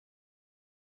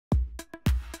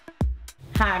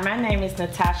Hi, my name is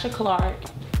Natasha Clark,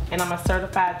 and I'm a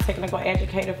certified technical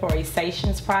educator for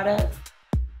Essations products.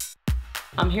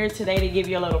 I'm here today to give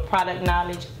you a little product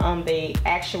knowledge on the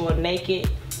actual Naked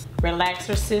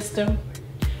relaxer system.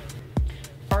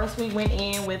 First, we went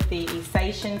in with the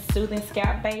Essations Soothing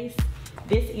Scalp Base.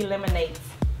 This eliminates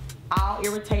all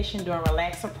irritation during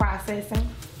relaxer processing.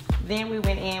 Then we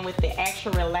went in with the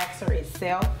actual relaxer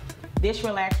itself. This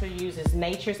relaxer uses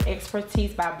nature's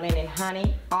expertise by blending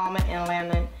honey, almond, and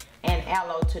lemon, and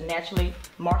aloe to naturally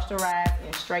moisturize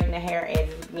and straighten the hair as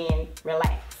it begins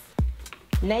relax.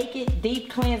 Naked Deep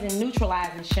Cleansing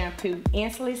Neutralizing Shampoo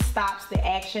instantly stops the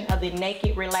action of the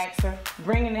Naked relaxer,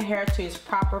 bringing the hair to its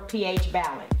proper pH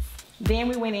balance. Then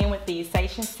we went in with the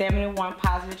Essations 71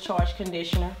 Positive Charge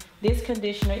Conditioner. This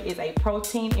conditioner is a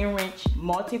protein-enriched,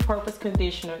 multi-purpose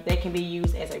conditioner that can be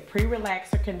used as a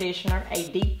pre-relaxer conditioner, a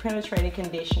deep penetrating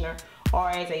conditioner,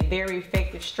 or as a very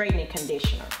effective straightening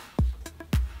conditioner.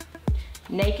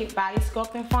 Naked Body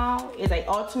Sculpting Foam is an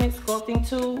ultimate sculpting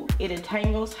tool. It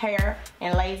entangles hair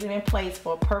and lays it in place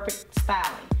for perfect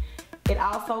styling. It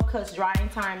also cuts drying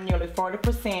time nearly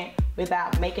 40%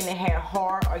 without making the hair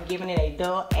hard or giving it a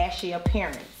dull, ashy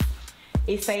appearance.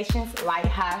 Essations Light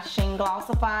High Sheen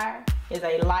Glossifier is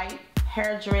a light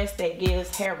hair dress that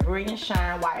gives hair brilliant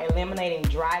shine while eliminating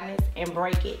dryness and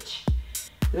breakage.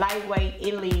 Lightweight,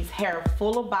 it leaves hair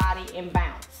full of body and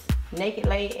bounce. Naked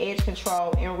Laid Edge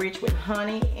Control enriched with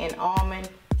honey and almond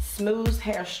smooths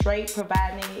hair straight,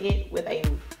 providing it with a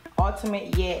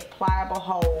ultimate yet pliable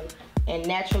hold and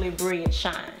naturally brilliant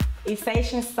shine.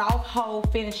 Essations Soft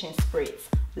Hold Finishing Spritz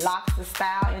locks the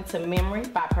style into memory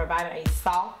by providing a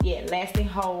soft yet lasting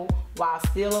hold while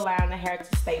still allowing the hair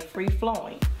to stay free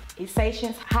flowing.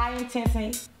 Essations High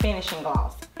Intensity Finishing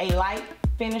Gloss, a light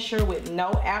finisher with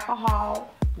no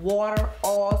alcohol, water,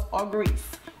 oils, or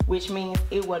grease, which means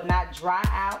it will not dry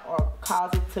out or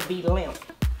cause it to be limp.